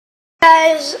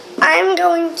Guys, I'm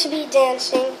going to be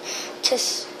dancing to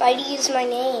Spidey Is My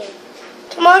Name.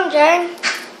 Come on, Jay.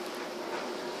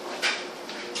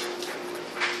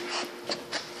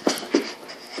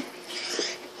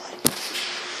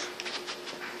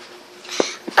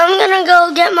 I'm gonna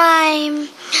go get my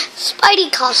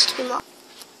Spidey costume on.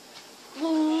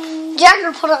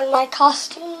 Jagger put on my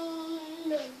costume.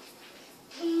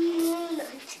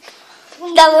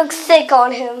 That looks sick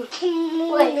on him.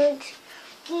 Wait.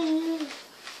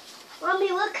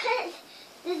 Mommy, what kind?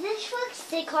 Does this look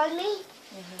sick on me?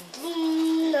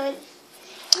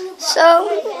 So,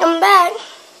 I'm back.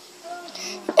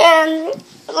 And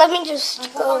let me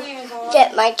just go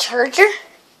get my charger.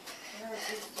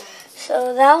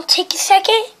 So that'll take a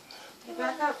second.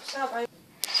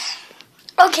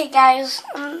 Okay guys,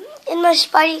 I'm in my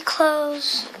Spidey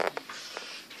clothes.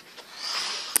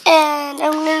 And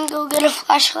I'm going to go get a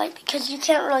flashlight because you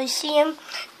can't really see him.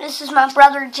 This is my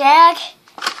brother Jag,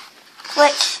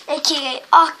 aka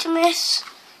Optimus.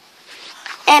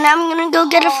 And I'm going to go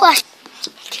get a flashlight.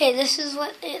 Okay, this is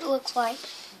what it looks like.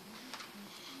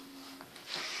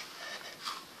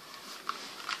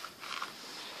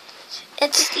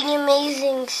 It's the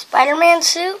amazing Spider-Man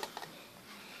suit.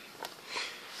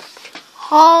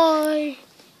 Hi,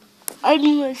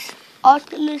 I'm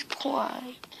Optimus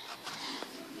Prime.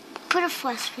 Put a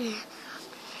flashlight.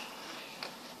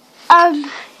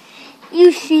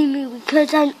 You see me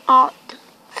because I'm Optimus.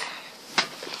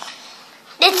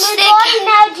 It's my body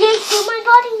now, Jayce. My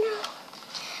body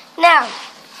now.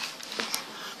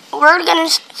 Now, we're gonna.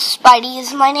 Spidey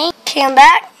Is My Name. Okay, I'm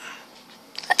back.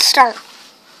 Let's start.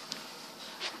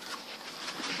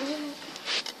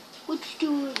 What you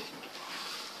doing?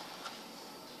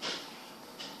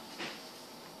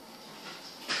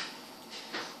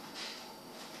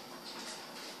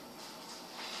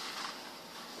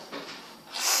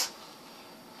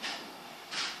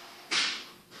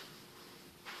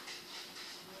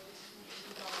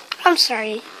 I'm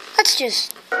sorry. Let's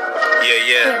just.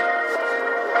 Yeah.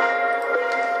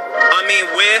 I mean,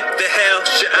 where the hell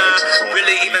should I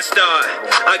really even start?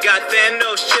 I got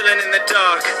Thanos chilling in the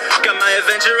dark. Got my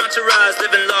Avenger entourage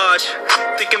living large.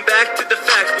 Thinking back to the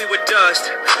fact we were dust,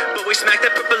 but we smacked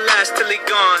that purple ass till he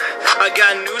gone. I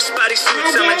got new Spidey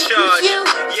suits, I'm in charge.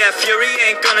 Yeah, Fury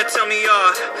ain't gonna tell me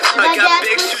off. I got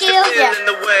big shoes to fill in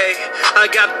the way. I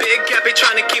got Big Gappy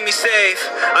trying to keep me safe.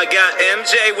 I got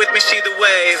MJ with me, she the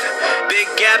wave. Big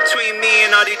gap between me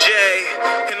and RDJ.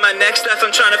 In my next life,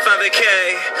 I'm trying to find vacay.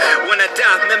 When I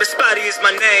die, remember Spidey is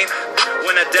my name.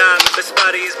 When I die, remember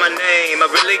Spidey is my name. I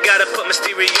really gotta put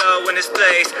Mysterio in his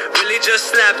place. Really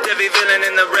just slapped every villain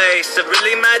in the race. I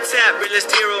really might tap realest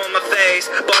hero on my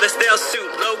face. Bought a stealth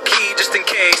suit, low key, just in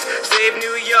case. Save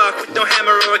New York with no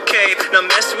hammer or a cape. Now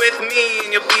mess with me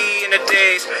and you'll be in a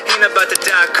daze. Ain't about to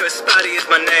die, cause Spidey is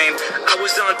my name. I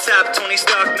was on top, Tony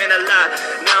Stark, man, a lot.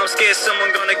 Now I'm scared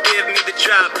someone gonna give me the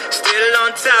drop. Still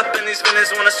on top, and these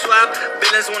villains wanna swap.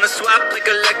 Villains wanna swap like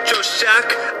electroshock.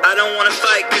 I don't wanna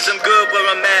fight, cause I'm good where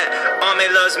I'm at. Army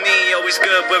loves me, always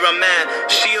good where I'm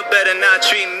at. Shield better not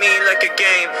treat me like a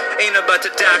game. Ain't about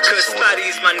to die, cause Spidey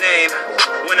is my name.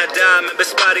 When I die, remember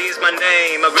Spidey is my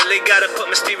name. I really gotta put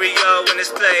Mysterio in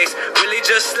his place. Really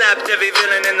just slapped every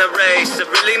villain in the race. I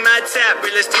really might tap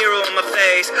realest hero on my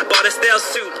face. Bought a stealth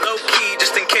suit, low key,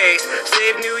 just in case.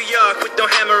 Save New York with no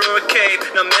hammer or a cape.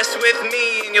 Now mess with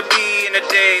me and you'll be in a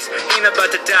daze. Ain't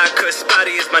about to die, cause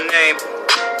Spidey is my name.